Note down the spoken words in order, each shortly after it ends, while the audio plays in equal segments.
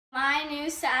My new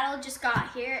saddle just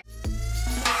got here.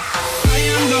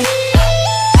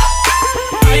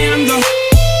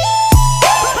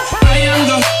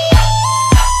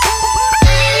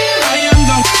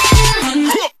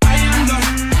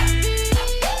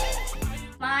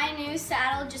 My new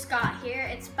saddle just got here.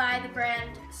 It's by the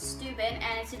brand Stubben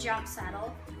and it's a jump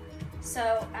saddle.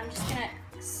 So I'm just gonna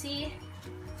see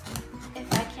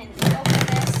if I can open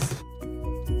this.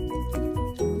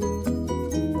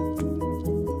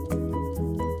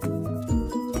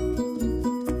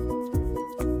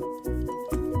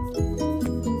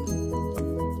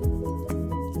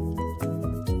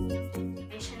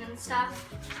 And stuff.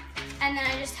 And then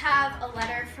I just have a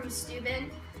letter from Stubben,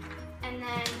 and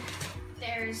then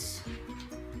there's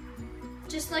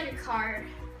just like a card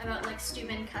about like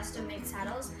Stubben custom made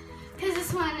saddles, because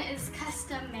this one is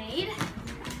custom made.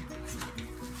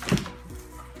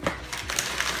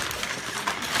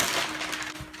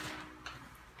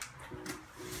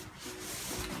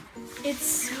 It's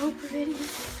so pretty.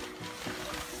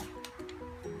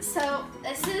 So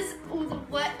this is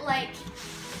what like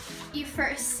you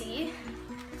first see.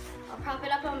 I'll prop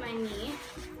it up on my knee.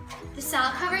 The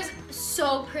saddle cover is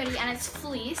so pretty and it's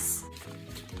fleece.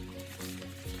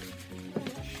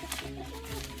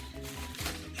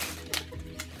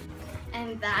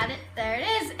 And there it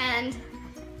is. And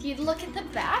if you look at the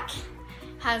back,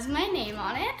 has my name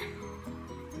on it.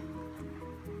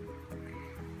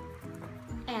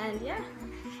 And yeah,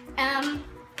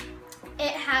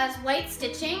 it has white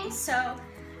stitching, so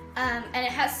and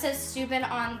it says Stubben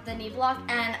on the knee block,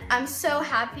 and I'm so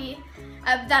happy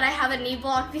that I have a knee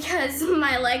block because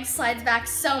my leg slides back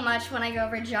so much when I go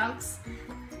over jumps.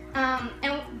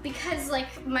 And because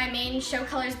like my main show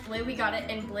color is blue, we got it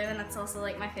in blue, and that's also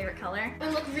like my favorite color. It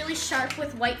would look really sharp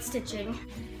with white stitching.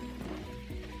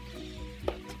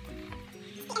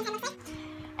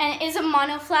 And it is a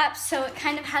mono flap, so it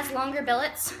kind of has longer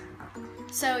billets.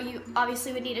 So you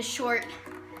obviously would need a short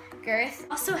girth.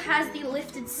 Also has the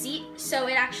lifted seat, so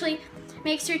it actually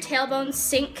makes your tailbone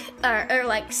sink or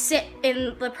like sit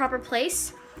in the proper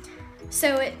place.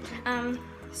 So it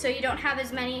so you don't have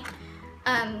as many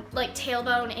like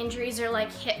tailbone injuries or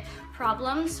like hip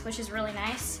problems, which is really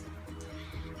nice.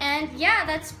 And yeah,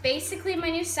 that's basically my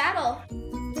new saddle.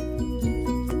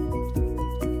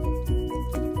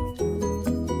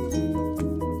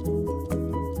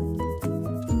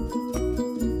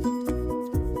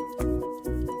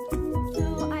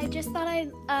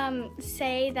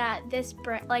 Say that this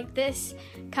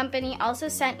company also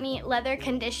sent me leather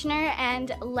conditioner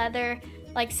and leather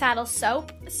saddle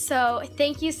soap. So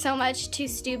thank you so much to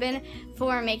Stubben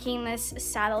for making this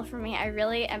saddle for me. I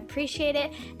really appreciate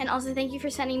it. And also thank you for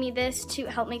sending me this to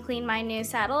help me clean my new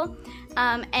saddle.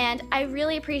 And I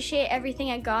really appreciate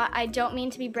everything I got. I don't mean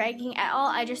to be bragging at all.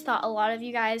 I just thought a lot of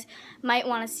you guys might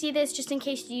want to see this just in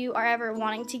case you are ever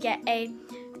wanting to get a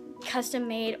custom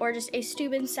made or just a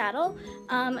Stubben saddle.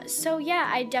 So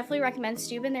yeah, I definitely recommend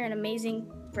Stubben. They're an amazing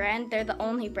brand. They're the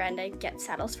only brand I get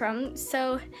saddles from.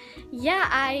 So yeah,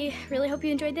 I really hope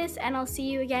you enjoyed this, and I'll see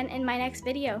you again in my next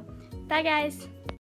video. Bye guys.